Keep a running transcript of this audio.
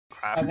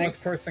I want the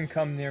person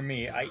come near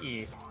me,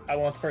 i.e. I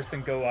want the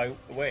person go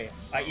away,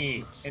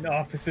 i.e. in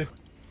opposite.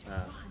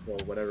 Well,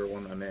 whatever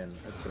one I'm in,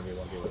 that's gonna be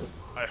 1v1.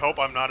 I hope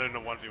I'm not in a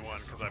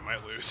 1v1 because I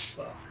might lose.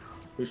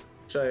 Who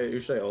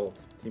should I ult?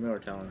 Teemo or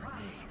Talon?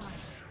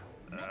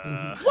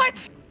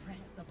 What?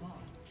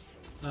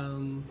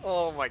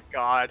 Oh my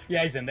god.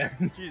 Yeah, he's in there.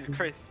 Jesus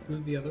Christ.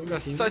 Who's the other one?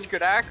 That's such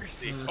good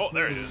accuracy. Oh,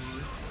 there it is.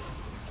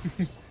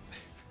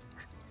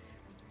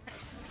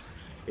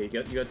 Hey, you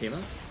got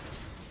Teemo?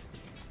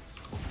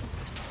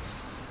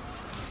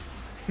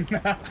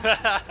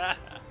 There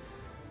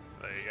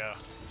you go.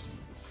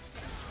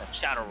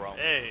 Shadow roll.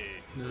 Hey.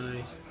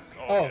 Nice.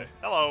 Oh, okay.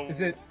 Hello.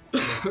 Is it?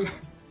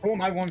 Who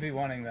am I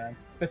 1v1ing then?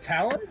 The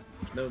Talon?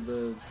 No,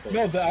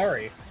 the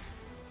Ari.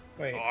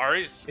 Wait. Oh,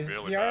 Ari's is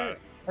really it Ari? bad.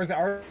 Or is it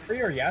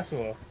Ari or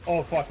Yasuo?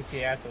 Oh fuck, it's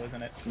Yasuo,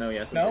 isn't it? No,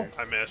 Yasuo. No?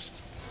 I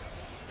missed.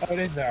 Oh, it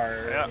is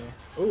Ari. Yeah.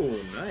 Oh,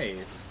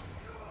 nice.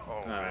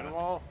 Oh, man.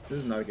 Well, This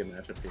is not a good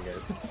matchup for you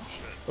guys. shit.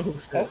 Oh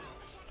shit.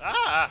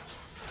 Ah!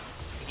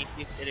 He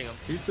keeps hitting him.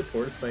 2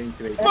 supports fighting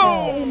 2 AD.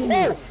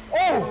 Oh!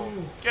 Oh!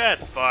 Get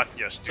fucked,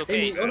 you It's stupid.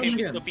 okay. Andy, It's auto okay. We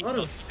again, still beat auto.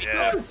 though. Still beat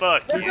Yeah, though.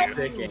 fuck Let's you. go.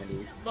 Sick,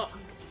 Andy.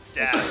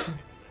 Damn.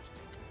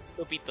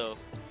 Still beat though.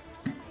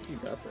 You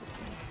got this.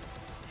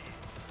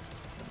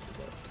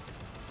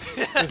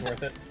 It was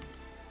worth it.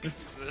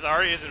 This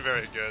Ari isn't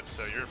very good,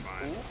 so you're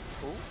fine.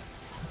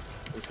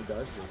 We should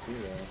dodge this too,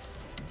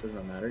 though. Does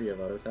not matter, you have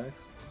auto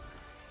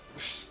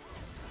attacks.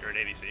 You're an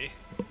ADC.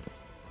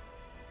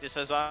 Just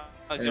as long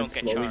as And you it's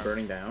don't get slowly charmed.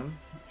 burning down.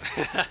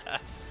 Dead.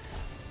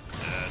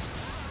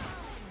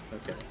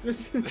 Okay.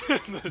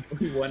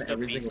 We won Still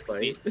every beat, single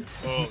fight.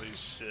 Holy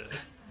shit.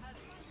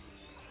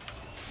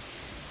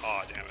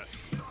 Oh, damn it.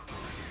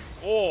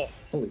 Oh!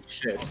 Holy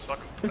shit. That was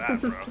fucking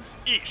bad, bro.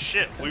 Eat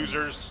shit,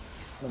 losers.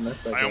 I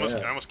messed that I guy almost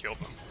up. killed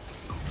them.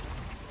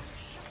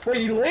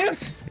 Wait, he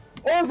lived?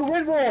 Oh, the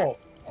wind wall!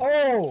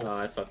 Oh! Oh,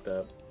 I fucked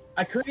up.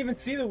 I couldn't even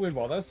see the wind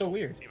wall. That was so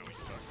weird. Team, we Oh.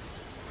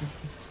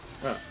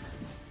 suck.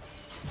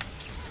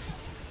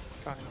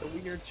 Find the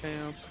weird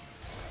champ.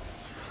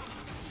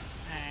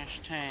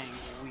 Hashtag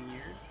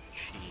weird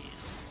shit.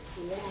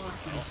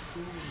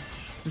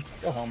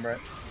 Go home, Brett.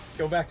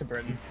 Go back to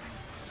Britain.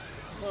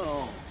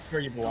 No.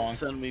 Where you belong.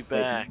 Send me Wait,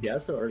 back.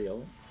 Yasuo already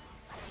ult?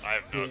 I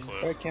have no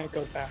clue. I can't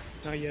go back.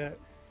 Not yet.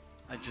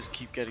 I just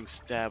keep getting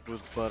stabbed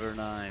with butter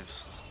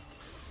knives.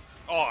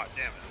 Oh,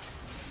 damn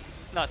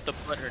it. Not the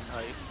butter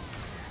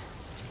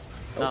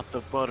knife. Oh. Not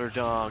the butter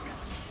dog.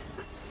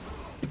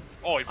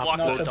 Oh, he blocked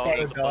Not the the dog.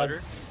 butter the dog.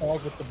 butter?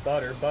 Dog with the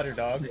butter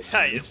dog.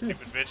 Yeah, you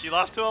stupid bitch. You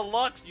lost to a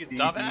Lux, you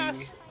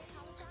dumbass.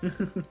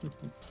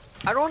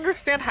 I don't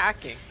understand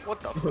hacking.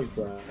 What the Oh, he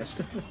flashed.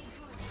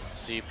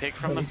 So you pick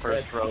from the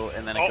first row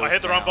and then it Oh, goes I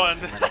hit the wrong down,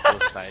 button. and then it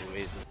goes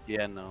sideways.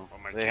 Yeah, no. Oh,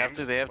 my They have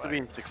to game's be like-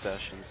 in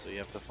succession, so you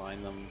have to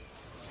find them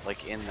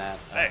like in that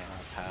Hey.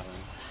 pattern.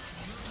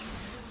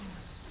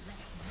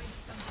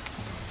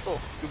 Oh,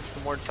 do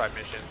some more side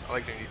missions. I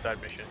like doing these side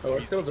missions. Oh,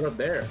 our skills are up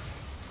there.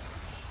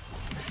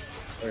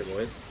 Sorry,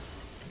 boys.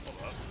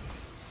 Hold up.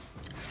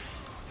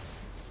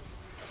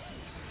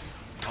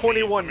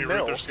 21 Let me mil.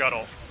 root their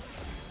scuttle.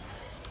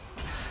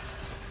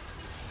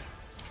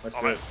 Watch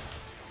Oh, man. this.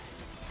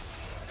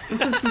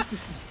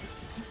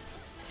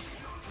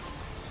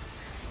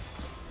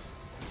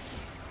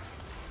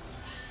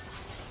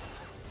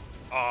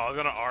 Oh, I was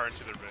gonna R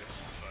into their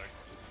base. Fuck.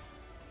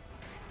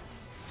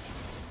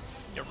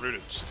 Get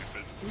rooted,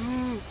 stupid.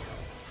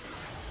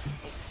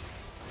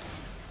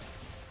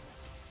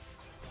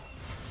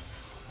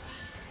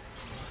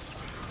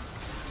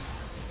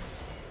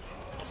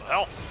 What the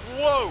hell?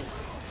 Whoa!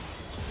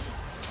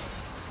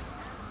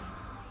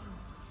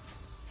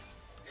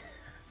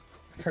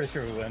 Pretty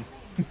sure we win.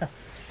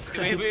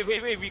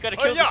 Wait, we gotta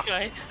Oh, kill yeah. this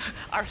guy.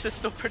 Ours is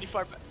still pretty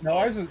far back. No,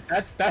 ours is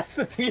that's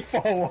the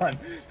default one.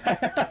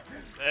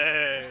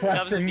 Hey!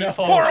 That was the No.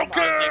 default. Portal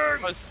I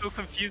King! was so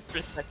confused for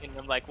a second.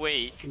 I'm like,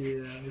 wait.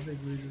 Yeah, I think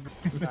we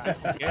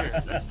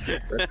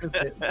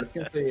That's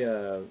gonna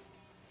say,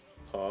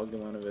 Pog,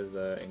 one of his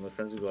English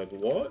friends, would be like,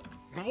 what?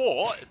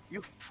 What?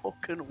 You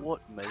fucking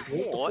what, mate?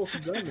 What the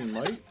fuck does that mean,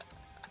 Mike?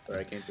 Sorry,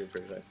 I came through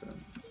British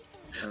accent.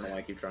 I don't know why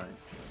I keep trying.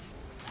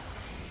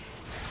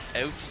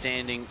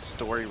 Outstanding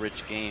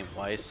story-rich game.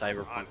 Why is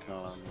Cyberpunk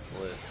not on this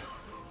list?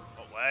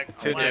 A lag?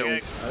 To A lag do.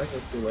 egg? I think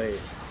it's too late.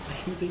 I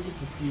think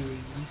it's a few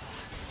reasons.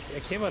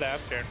 It came out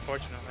after,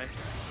 unfortunately.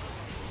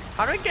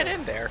 How did I get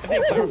in there? I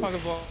think Cyberpunk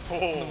is one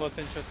of the most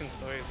interesting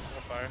stories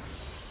so far.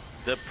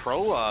 The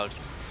prologue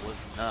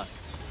was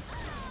nuts.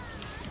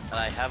 And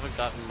I haven't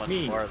gotten much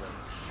Me. farther.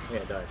 Yeah,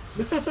 I died.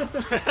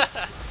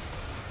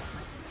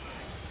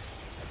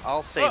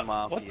 I'll say What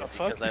Mafia the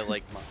fuck? because I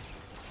like Mafia.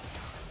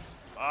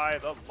 By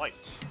the light.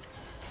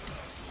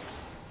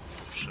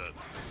 Shit.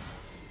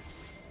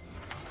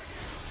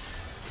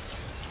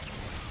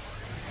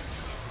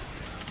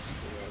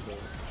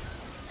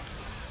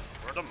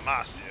 Where the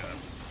Massey at?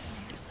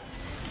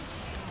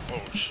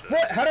 Oh shit.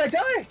 What? How did I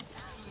die?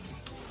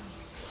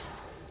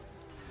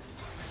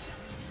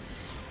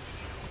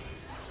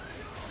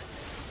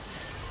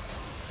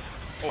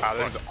 Oh, Wow,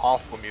 this is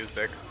awful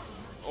music.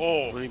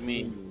 Oh, What do you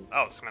mean?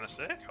 that was kind of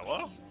sick.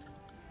 Hello?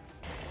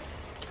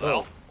 Oh.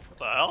 What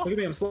the hell? Look at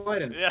me, I'm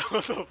sliding. Yeah,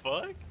 what the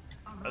fuck?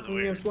 That's Look at me, I'm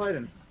weird.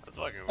 sliding. That's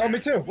fucking weird. Oh, me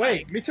too.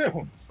 Wait, me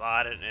too.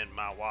 Sliding in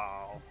my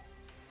wall.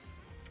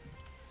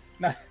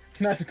 Nah,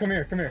 come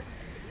here, come here.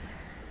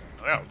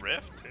 I got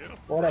Rift too.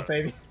 What up,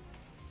 baby?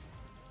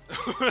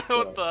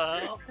 What the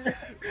hell?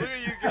 Look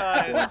at you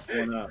guys.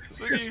 One up.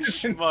 Look at you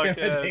This is schmuckheads.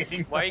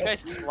 intimidating. Why are you guys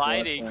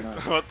sliding? One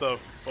up. What the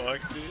fuck,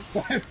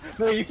 dude?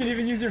 Wait, you can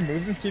even use your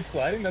moves and keep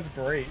sliding? That's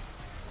great.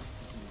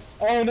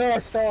 Oh no, I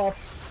stopped.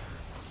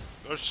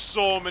 There's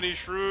so many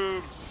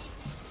shrooms.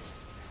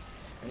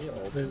 Hey,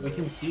 ult. We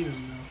can see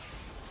them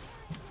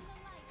now.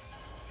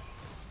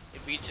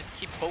 If we just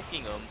keep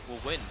poking them, we'll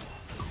win.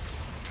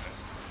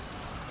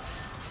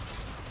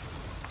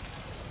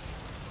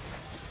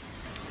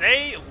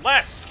 Say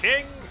less,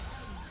 King.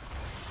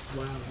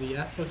 Wow, the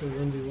ass fucking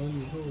 1v1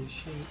 me. Holy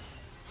shit.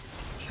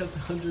 He has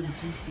 102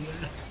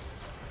 CS.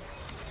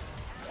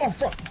 Oh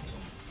fuck.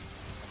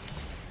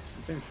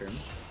 You think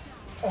shrooms?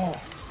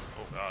 Oh.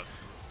 Oh god.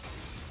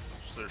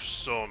 There's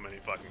so many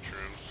fucking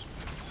shrooms.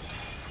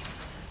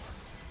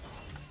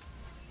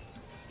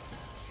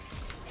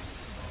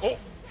 Oh!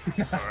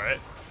 Alright.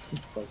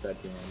 Fuck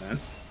that game, man.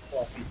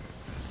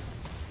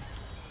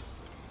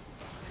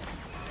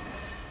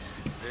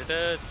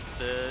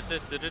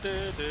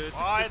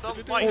 Why the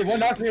Wait, light? what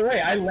knocked me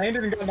away? I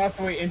landed and got knocked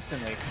away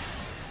instantly.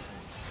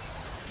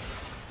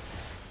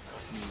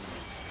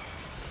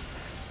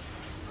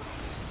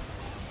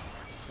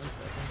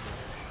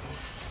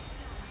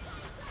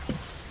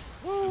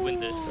 We win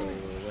this. So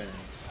we're winning.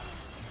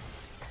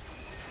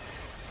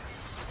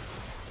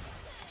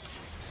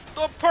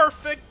 The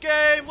perfect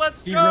game!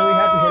 Let's He go! really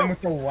had to hit him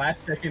with the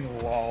last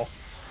second wall.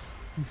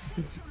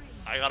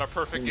 I got a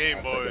perfect game,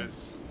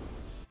 boys.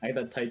 I had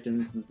that typed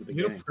in since the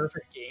You had a beginning.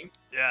 perfect game.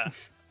 Yeah.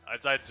 I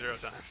died 0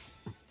 times.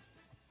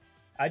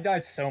 I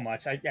died so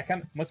much. I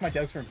kind of, most of my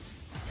deaths were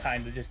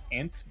kind of just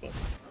ints, but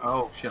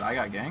Oh shit, I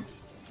got ganked.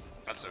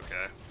 That's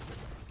okay.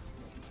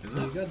 Is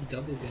You it? got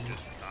double damage.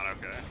 Just not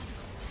okay.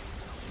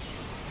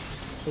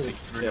 Holy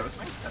You're shit. with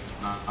me?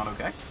 That's not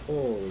okay.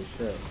 Holy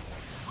shit.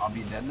 I'll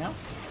be dead now.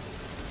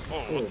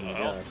 Oh, Oh what the my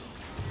hell? gosh.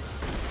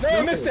 no,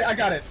 I missed it. I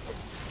got it.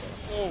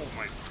 Oh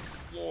my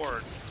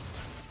lord.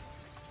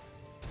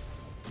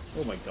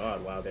 Oh my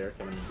god, wow, they're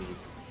coming deep.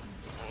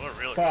 Oh, they're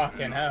really Fucking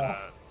good at hell.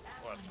 that.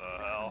 What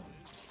the hell?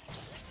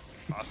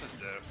 Austin's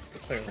dead.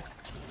 Clearly.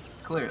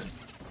 Cleared.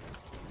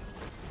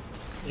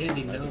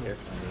 Andy, no.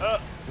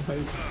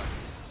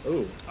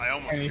 Ooh. I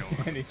almost And, killed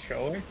him. and he's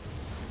trolling.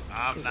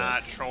 I'm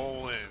not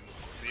trolling.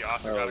 See,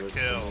 Austin got a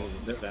kill.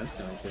 The vent's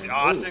coming soon. See,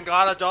 Austin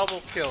got a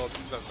double kill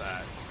because of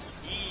that.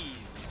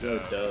 Easy Ooh,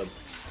 dub. dub.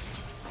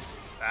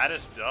 That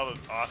is dub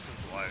of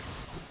Austin's life.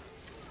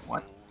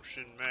 What?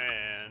 Ocean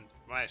man.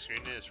 My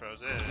screen is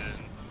frozen. Alright,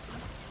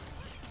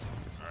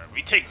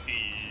 we take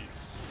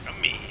these.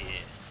 Come here.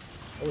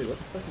 Holy, what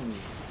the fucking...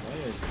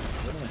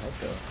 Where did my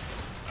health go?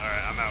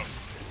 Alright, I'm out.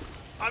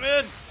 I'm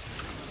in!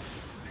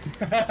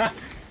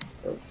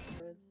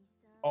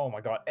 Oh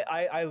my god.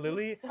 I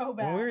literally, So when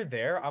we bad. were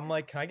there, I'm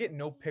like, can I get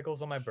no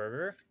pickles on my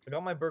burger? I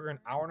got my burger an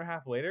hour and a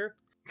half later.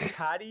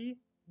 Patty,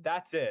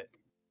 that's it.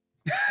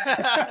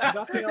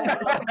 Nothing else.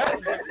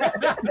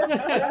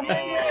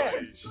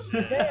 Holy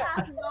shit.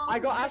 I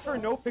got asked for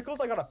no pickles,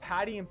 I got a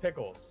patty and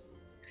pickles.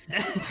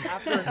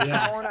 After an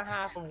Yeah. hour and a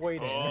half of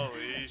waiting.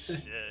 Holy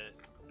shit.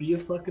 Be a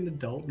fucking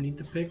adult and eat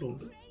the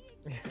pickles.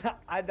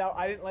 I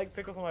didn't like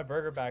pickles on my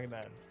burger back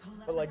then.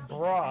 But like,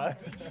 bruh.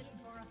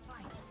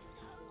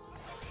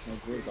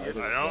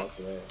 I don't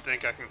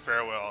think I can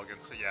fare well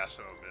against the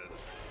Yasuo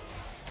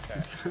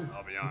mid.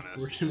 I'll be honest.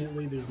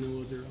 Fortunately, there's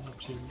no other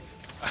option.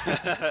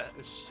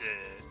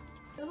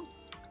 Shit.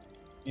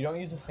 You don't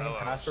use the same Hello,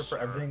 password for sir.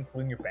 everything,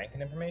 including your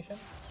banking information?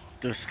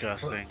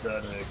 Disgusting.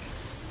 Bad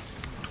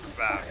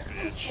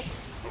bitch.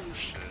 Oh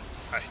shit.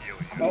 I heal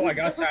you. Oh, I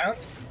got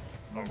silenced.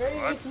 Oh, Very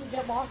what? issues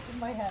get lost in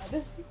my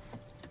head.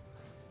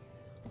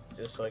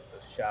 Just like the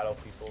shadow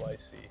people I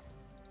see.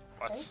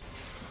 What?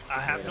 I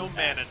have no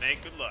mana,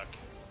 Nate. Good luck.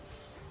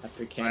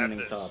 After cannoning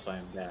this. top, I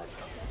am back.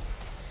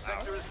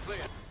 Sector is clear.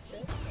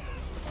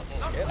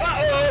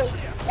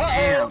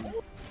 Damn.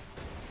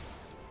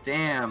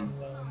 Damn.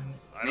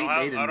 I Nate don't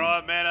baited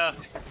have mana.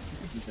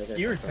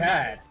 You're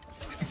bad.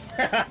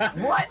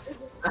 What?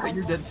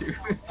 You're dead too.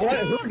 What?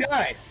 Who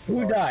died?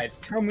 Who died?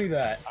 Tell me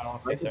that. I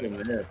don't That's think so. a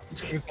minute.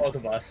 It was both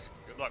of us.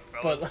 Good luck,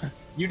 But fellas.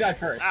 you died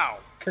first. Ow.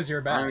 Because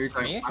you're I don't know what bad. you're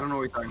talking, Me? I don't know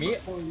what you're talking Me?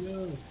 about. Oh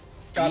no.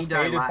 Got Me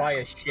died baited by a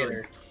last.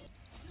 shitter.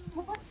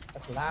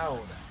 That's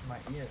loud in my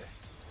ear.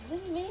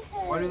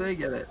 Why do they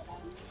get it?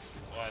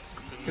 What?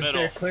 It's in the Because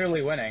middle. they're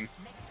clearly winning.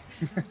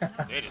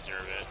 They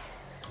deserve it.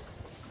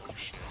 Oh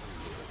shit.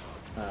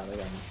 Ah, they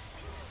got me.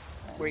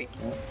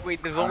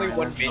 Wait, there's only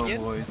one Let's go,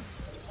 minion? boys.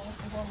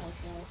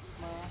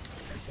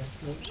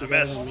 Nope, she I got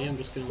missed. on me. I'm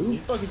just gonna Who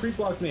leave. fucking creep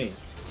blocked me?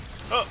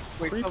 Oh!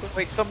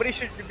 Wait, somebody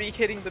should be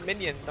hitting the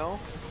minion, no?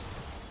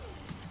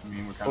 I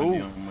mean, we're kind of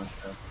dealing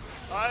with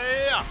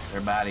Yeah!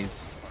 their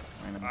baddies.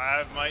 Random. I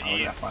have my Oh,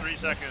 we E got in 3 flash.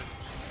 seconds.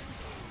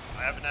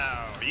 I have it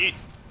now. Yeet!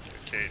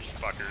 cage,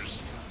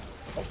 fuckers.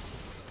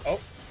 Oh.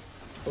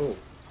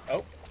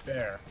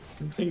 There.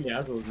 I think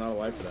Yasuo was not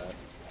alive for that.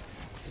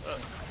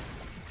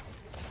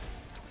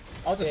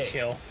 I'll just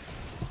chill.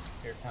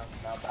 Here comes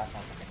now back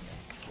on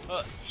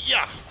the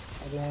Yeah!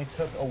 It only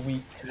took a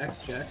week.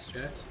 Jax. I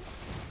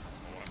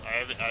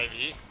have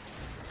IV.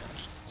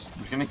 I'm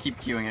just gonna keep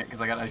queuing it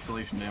because I got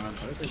isolation damage.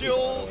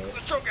 Kill the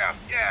Cho'Gath!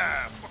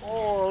 Yeah!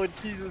 Oh,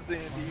 Jesus,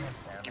 Andy.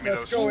 Give me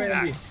Let's those go,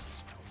 Andy. snacks.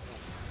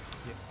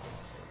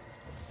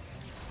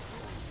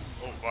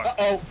 Oh, fuck.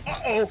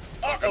 Uh-oh.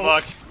 Oh, good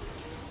luck.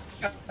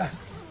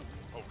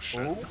 Oh,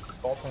 shit.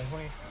 Ball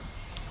 2020.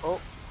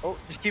 Oh,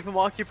 just keep him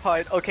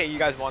occupied. Okay, you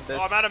guys want this.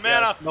 Oh, I'm out of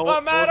mana! Yeah,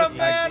 I'm out of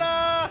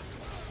mana!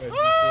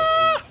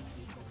 Ah!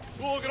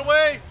 Oh, get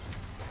away!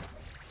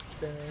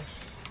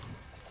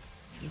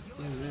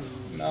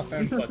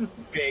 Nothing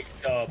but big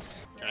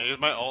dubs. Can I use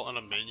my ult on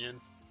a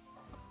minion?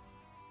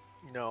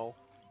 No.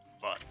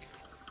 Fuck.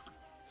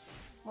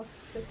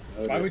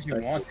 Why would you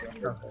want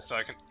to? So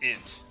I can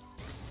int.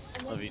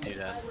 Love you do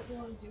that.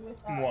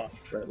 Moi.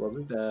 Brett, what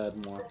was that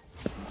more?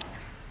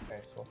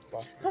 Okay, so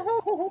flush.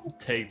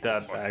 Take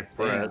that back,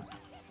 Brett.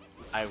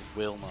 I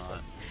will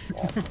not.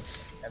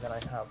 And then I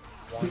have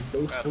one,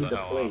 Those Get food the the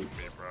hell off plate.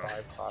 me, bro.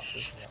 5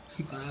 classes.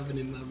 I have it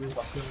in my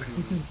roots, bro.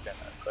 Then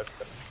clip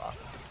 7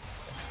 classes.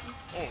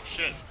 Oh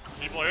shit,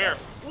 people are here.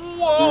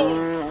 Whoa!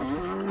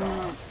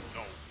 No.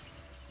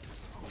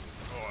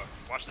 Oh,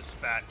 watch this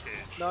fat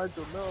cage.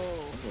 Nigel, no.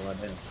 Oh,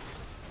 damn.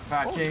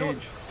 Fat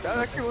cage. That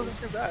actually wasn't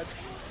too bad.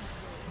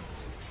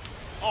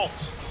 Alt!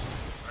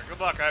 Alright, good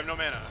luck, I have no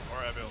mana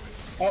or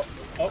abilities.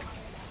 Oh.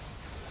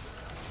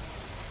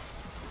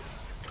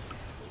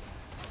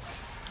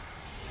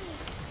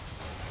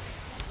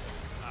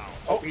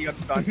 Oh, he got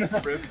stunned.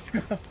 Rude.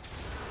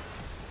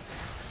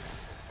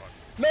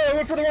 No, I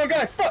went for the wrong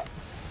guy. Fuck.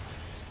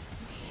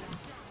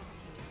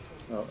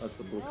 Oh, that's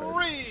a blue card.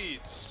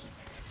 Reeds!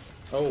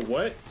 Oh,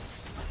 what?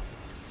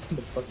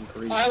 The fucking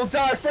creep. I'll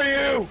die for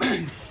you.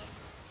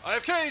 I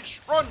have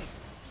cage! Run!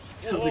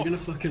 Yeah, they're gonna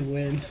fucking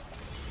win.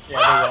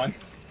 Yeah, they won.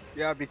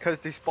 Yeah, because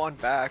they spawned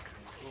back.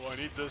 Oh, I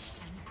need this.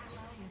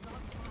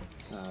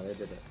 Nah, they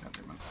did it.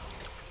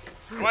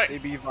 Wait! They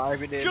be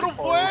vibing in. Get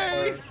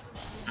away!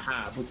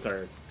 Aha, blue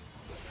card.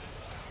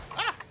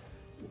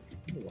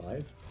 You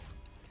alive?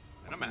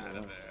 And I'm out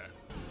of there.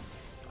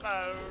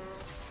 Hello.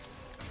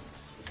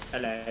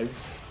 Hello.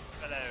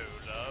 Hello,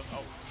 love.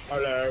 Oh.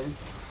 Hello.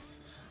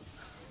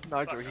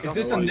 Nigel, he's Is on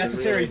this the a line.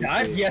 necessary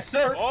dive? Yes,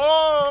 sir.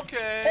 Oh,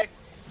 okay.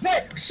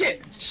 Hey,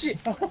 shit.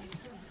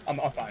 I'm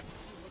fine.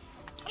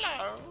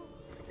 Hello.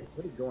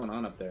 What is going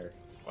on up there?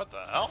 What the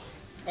hell?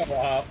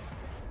 Oh,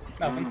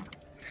 nothing.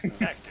 Heck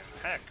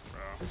and heck,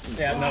 bro.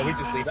 Yeah, no, we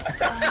just leave it.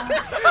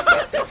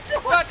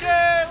 Back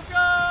in, let's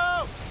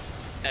go!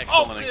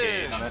 Excellent Oh,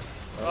 engage. dude.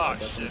 Oh,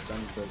 shit.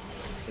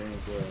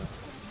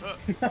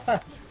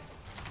 shit.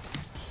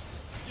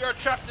 You're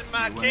trapped in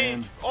my You cage.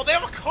 win. Oh, they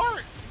have a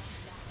cart.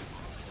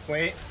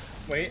 Wait.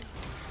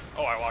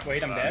 Oh, I walked.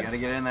 Wait, into I'm that. You gotta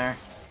get in there.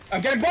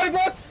 I'm getting body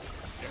blocked.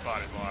 Get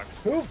body blocked.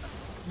 Who?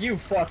 You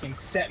fucking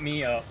set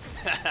me up.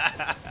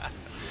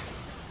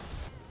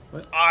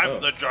 What? I'm Oh,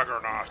 the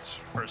Juggernaut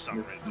for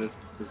some reason. this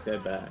guy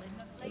back.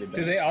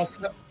 Do they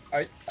also?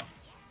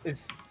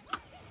 It's.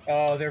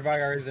 Oh, their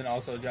Vigar isn't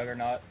also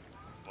Juggernaut.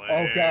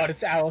 Oh god,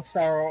 it's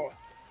Alistar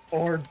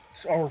or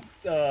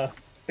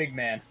Big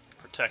Man.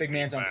 Protect Big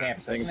Man's on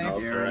campus. What's his name?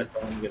 Alistar, I saw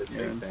him get his big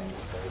Yeah. thing.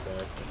 Way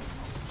back.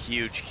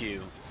 Huge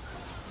Q.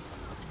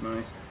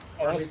 Nice.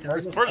 Oh, that's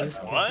first.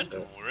 First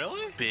blood?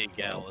 Really? Big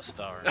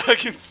Alistar. I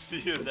can see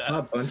his ass.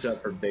 Not bunch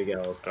up for big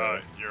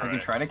Alistar. You're I can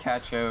right. try to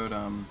catch out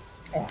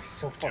Oh,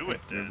 so Do fucking. it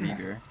then.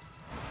 Beaker.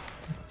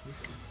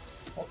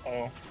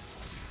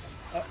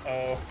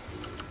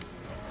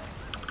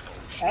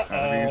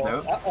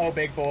 Uh-oh,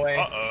 big boy.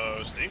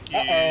 Uh-oh, stinky.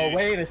 Uh-oh,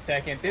 wait a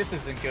second. This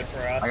isn't good for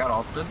us. I got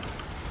ulted.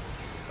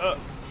 Uh,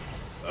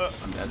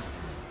 I'm dead.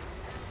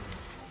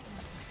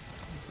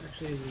 This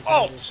actually isn't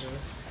Alt! terrible for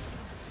us.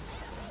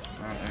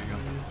 Alright, there you go.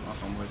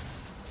 Off on boys.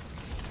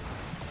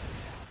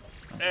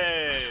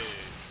 hey!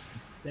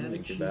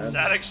 Static Too shield. bad.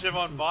 Static Shiv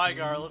on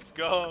Vigar, let's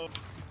go!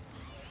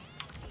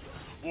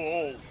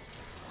 Whoa!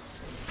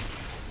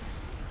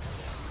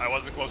 I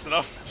wasn't close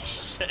enough.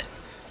 Shit.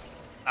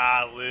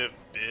 I live,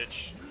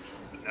 bitch.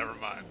 Never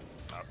mind.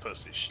 Not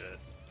pussy shit.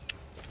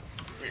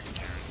 Weird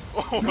Karen.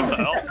 What the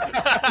hell?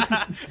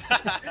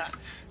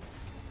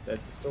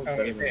 That's still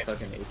better than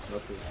fucking ace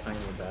up his tiny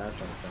bash on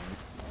something.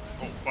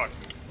 Oh fuck.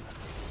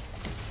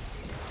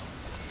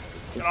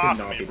 This Get off could of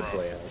not me, be the bro.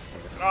 play out.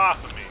 Get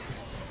off of me.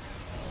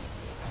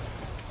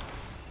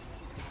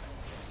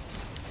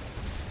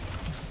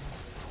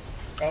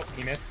 Oh,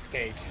 he missed his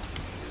cage.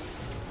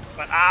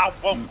 But I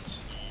won't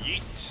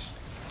yeet.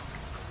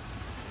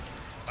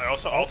 I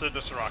also altered the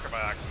Soraka by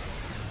accident.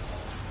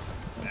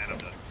 And I'm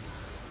dead.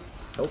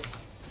 Nope.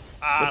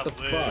 I What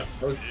the live,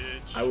 fuck?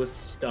 bitch. I was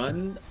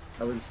stunned.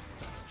 I was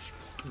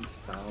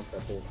silent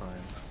that whole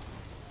time.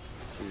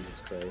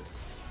 Jesus Christ.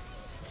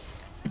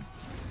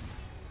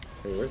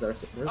 Hey, where's our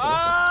The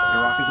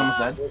Rocky's almost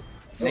dead.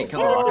 Nate, kill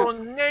the Oh,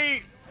 rocket.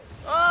 Nate!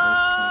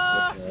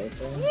 Ah!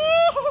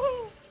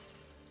 Woo!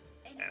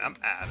 And I'm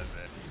out of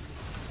it.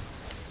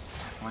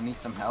 I need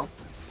some help.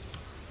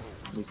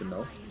 Need some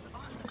milk?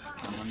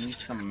 I need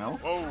some milk.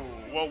 Whoa,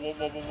 whoa, whoa,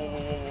 whoa, whoa, whoa, whoa,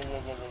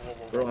 whoa, whoa,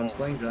 whoa, Bro, I'm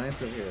slaying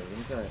giants over here.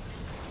 Inside.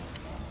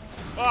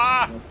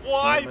 Ah!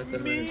 Why am I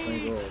 720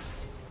 me? gold?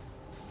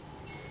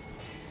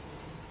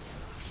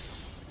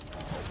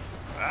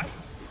 Ah.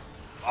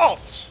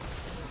 Alt!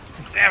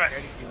 Damn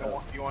it!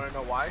 You want to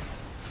know why?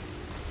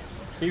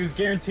 He was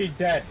guaranteed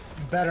dead.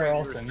 Better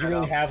Alton. You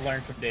really have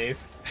learned from Dave.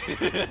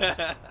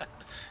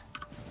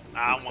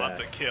 I want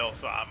the kill,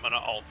 so I'm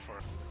gonna ult for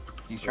him.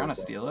 He's trying to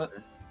steal it.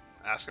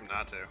 Ask him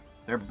not to.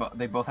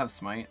 They both have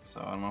smite,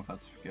 so I don't know if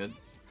that's good.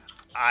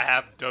 I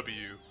have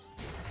W.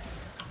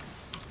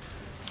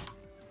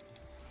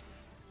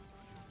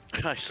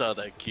 I saw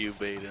that Q,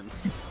 Baden.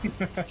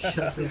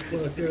 Shut the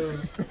fuck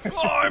up.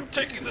 Oh, I'm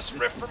taking this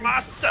rift for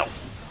myself!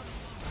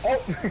 Oh,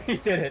 he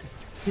did it.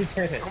 He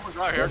did it. Oh my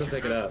god, Go here. to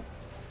pick it up.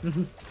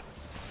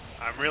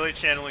 I'm really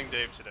channeling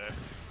Dave today.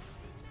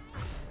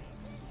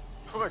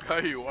 Oh my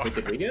god, you are. Wait,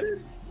 did we get it?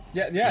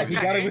 Yeah, he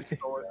got it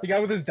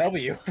with his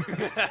W.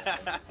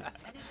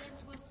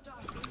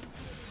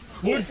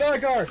 Wood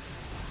Vanguard!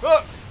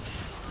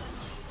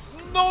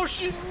 No,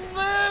 she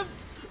lived!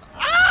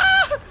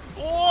 Ah!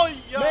 Oh,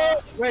 yeah!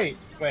 No!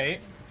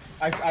 Wait.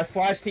 I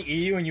flashed to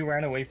EU and you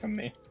ran away from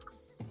me.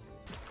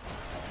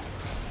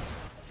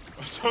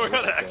 So we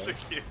gotta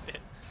execute it.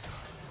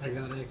 I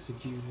got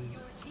executed.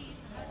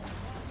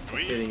 Can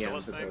we Hitting kill him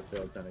this is thing? supposed to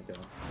fail kind of kill.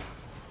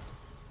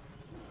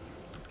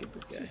 Let's get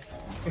this guy.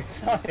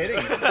 It's not hitting.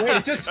 Wait,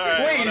 it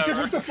just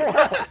went to 4.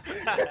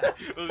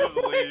 Let's just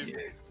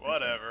leave.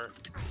 Whatever.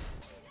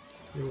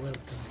 You're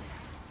welcome.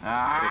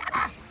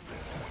 Ah!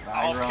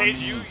 I'll Byron.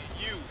 cage you,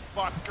 you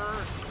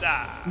fucker.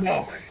 Die.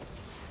 No.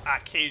 I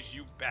cage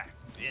you back,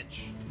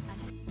 bitch.